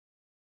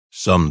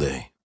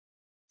Someday,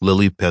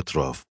 Lily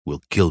Petrov will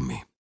kill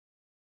me.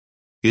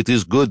 It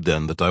is good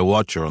then that I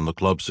watch her on the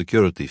club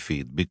security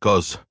feed,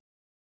 because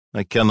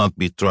I cannot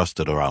be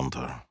trusted around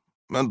her,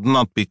 and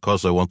not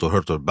because I want to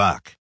hurt her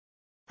back.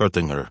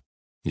 Hurting her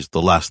is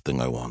the last thing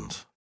I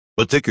want,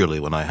 particularly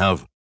when I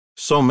have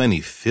so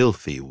many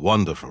filthy,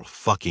 wonderful,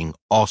 fucking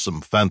awesome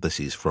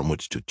fantasies from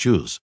which to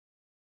choose.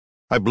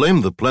 I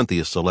blame the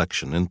plenteous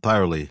selection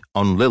entirely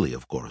on Lily,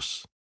 of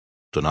course.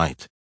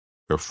 Tonight,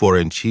 her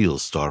 4-inch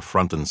heels star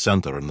front and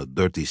center in the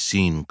dirty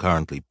scene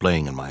currently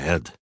playing in my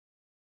head.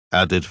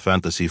 Added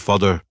fantasy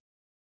fodder,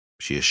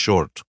 she is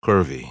short,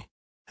 curvy,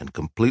 and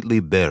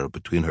completely bare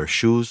between her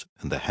shoes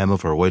and the hem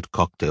of her white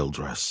cocktail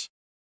dress.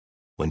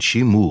 When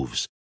she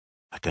moves,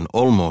 I can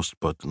almost,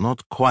 but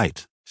not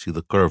quite, see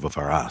the curve of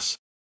her ass,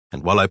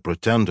 and while I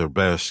pretend her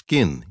bare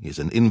skin is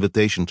an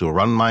invitation to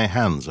run my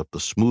hands up the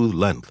smooth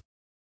length,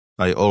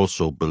 I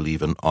also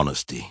believe in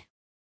honesty.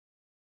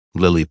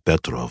 Lily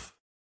Petrov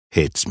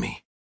hates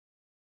me.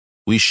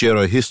 We share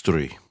a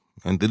history,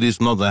 and it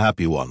is not a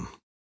happy one.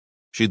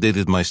 She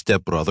dated my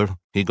stepbrother.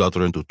 He got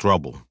her into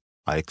trouble.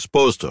 I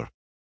exposed her,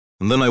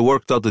 and then I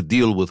worked out a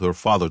deal with her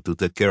father to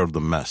take care of the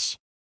mess.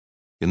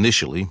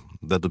 Initially,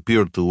 that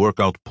appeared to work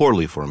out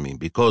poorly for me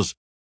because,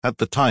 at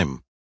the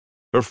time,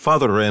 her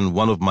father ran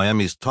one of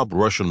Miami's top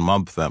Russian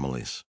mob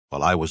families,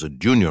 while I was a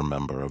junior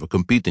member of a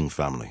competing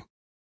family.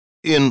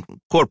 In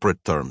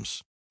corporate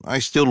terms, I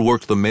still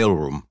worked the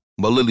mailroom,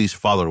 while Lily's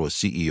father was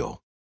CEO.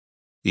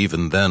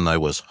 Even then, I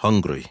was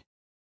hungry.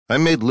 I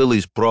made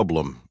Lily's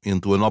problem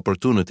into an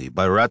opportunity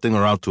by ratting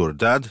her out to her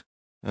dad,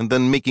 and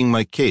then making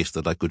my case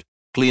that I could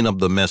clean up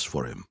the mess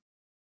for him.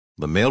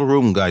 The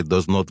mailroom guy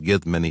does not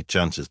get many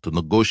chances to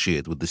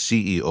negotiate with the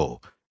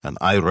CEO, and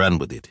I ran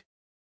with it.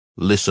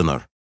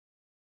 Listener,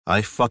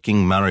 I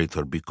fucking married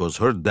her because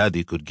her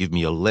daddy could give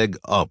me a leg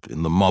up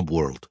in the mob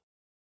world.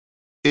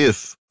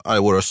 If I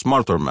were a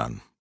smarter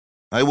man,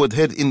 I would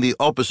head in the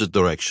opposite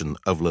direction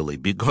of Lily,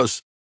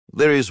 because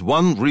there is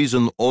one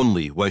reason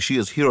only why she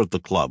is here at the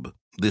club,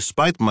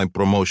 despite my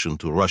promotion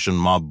to Russian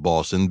mob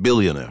boss and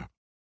billionaire.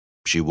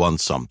 She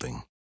wants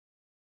something.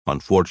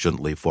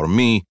 Unfortunately for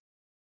me,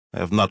 I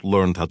have not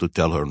learned how to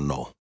tell her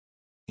no.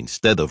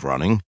 Instead of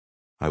running,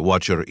 I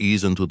watch her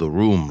ease into the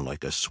room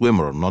like a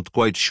swimmer not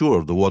quite sure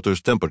of the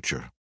water's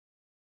temperature.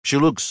 She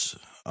looks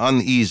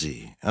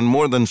uneasy and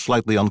more than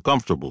slightly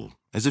uncomfortable,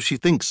 as if she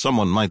thinks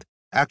someone might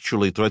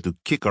actually try to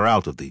kick her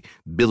out of the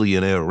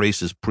billionaire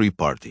race's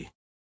pre-party.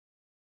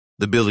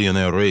 The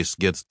billionaire race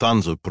gets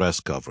tons of press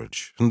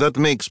coverage, and that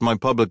makes my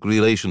public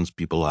relations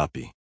people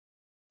happy.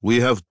 We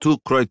have 2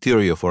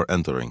 criteria for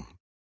entering.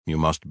 You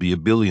must be a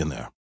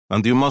billionaire,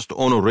 and you must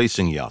own a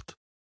racing yacht.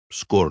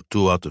 Score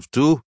 2 out of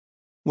 2,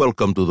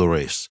 welcome to the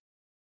race.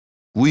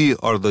 We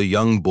are the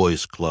young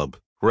boys club,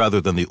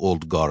 rather than the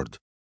old guard,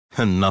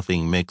 and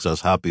nothing makes us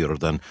happier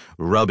than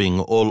rubbing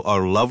all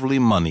our lovely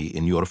money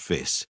in your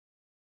face.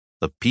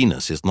 The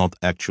penis is not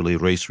actually a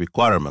race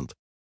requirement,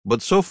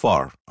 but so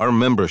far our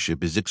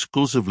membership is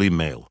exclusively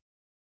male.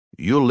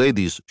 You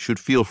ladies should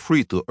feel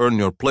free to earn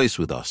your place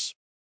with us.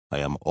 I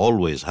am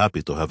always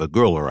happy to have a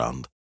girl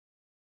around.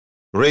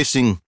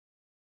 Racing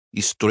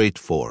is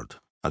straightforward.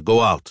 I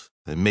go out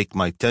and make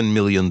my $10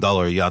 million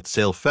yacht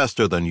sail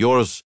faster than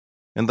yours,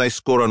 and I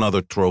score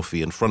another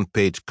trophy and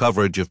front-page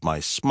coverage of my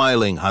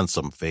smiling,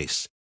 handsome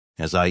face,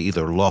 as I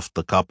either loft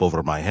the cup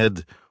over my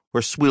head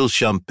or swill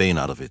champagne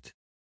out of it.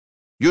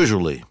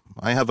 Usually,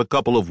 I have a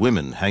couple of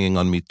women hanging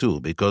on me too,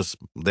 because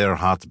their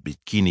hot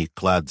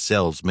bikini-clad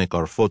selves make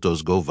our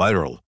photos go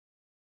viral.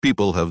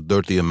 People have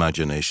dirty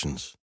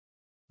imaginations.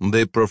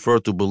 They prefer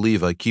to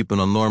believe I keep an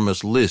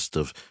enormous list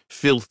of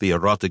filthy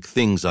erotic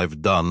things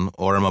I've done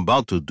or am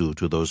about to do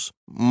to those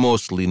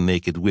mostly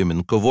naked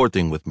women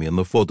cavorting with me in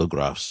the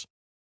photographs,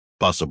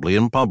 possibly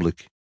in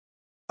public.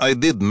 I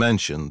did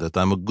mention that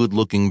I'm a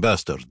good-looking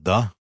bastard,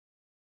 duh?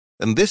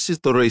 And this is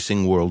the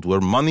racing world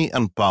where money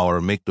and power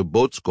make the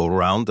boats go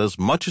round as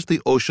much as the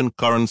ocean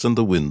currents and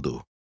the wind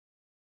do.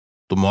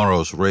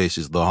 Tomorrow's race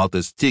is the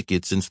hottest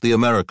ticket since the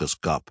America's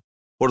Cup,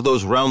 or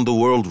those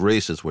round-the-world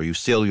races where you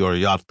sail your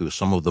yacht through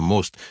some of the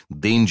most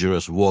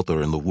dangerous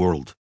water in the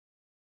world.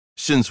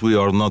 Since we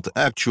are not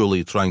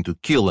actually trying to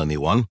kill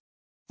anyone,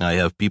 I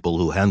have people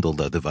who handle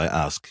that if I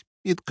ask.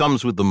 It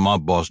comes with the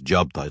mob boss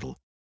job title.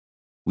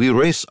 We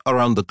race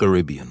around the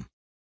Caribbean.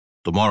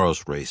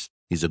 Tomorrow's race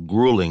is a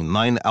grueling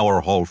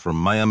 9-hour haul from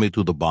Miami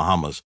to the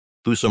Bahamas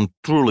through some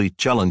truly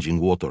challenging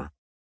water.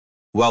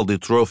 While the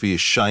trophy is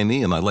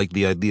shiny and I like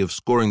the idea of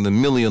scoring the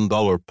 $1 million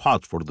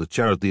pot for the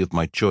charity of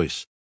my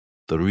choice,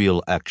 the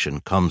real action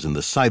comes in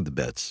the side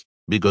bets,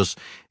 because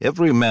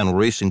every man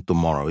racing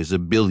tomorrow is a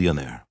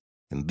billionaire,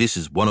 and this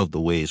is one of the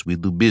ways we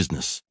do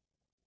business.